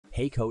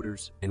Hey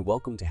coders, and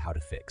welcome to How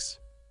to Fix.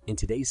 In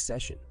today's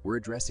session, we're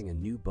addressing a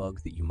new bug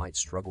that you might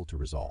struggle to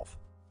resolve.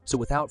 So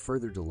without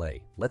further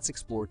delay, let's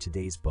explore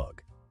today's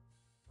bug.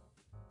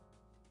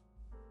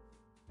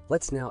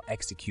 Let's now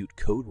execute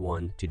code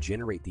 1 to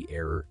generate the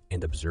error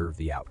and observe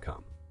the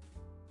outcome.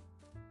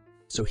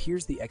 So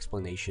here's the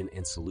explanation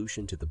and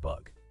solution to the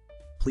bug.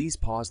 Please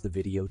pause the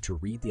video to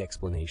read the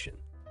explanation.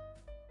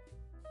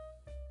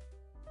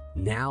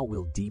 Now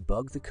we'll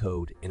debug the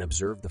code and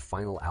observe the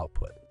final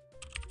output.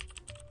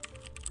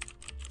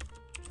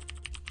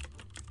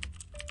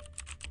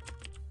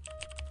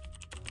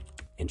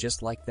 And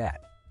just like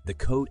that, the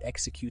code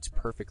executes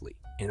perfectly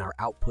and our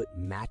output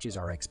matches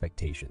our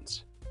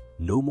expectations.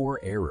 No more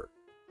error.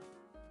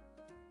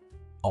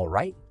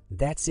 Alright,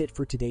 that's it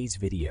for today's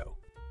video.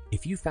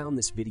 If you found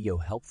this video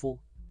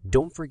helpful,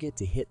 don't forget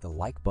to hit the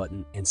like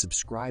button and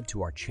subscribe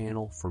to our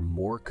channel for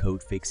more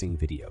code fixing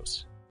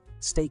videos.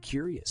 Stay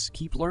curious,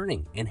 keep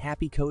learning, and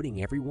happy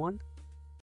coding, everyone!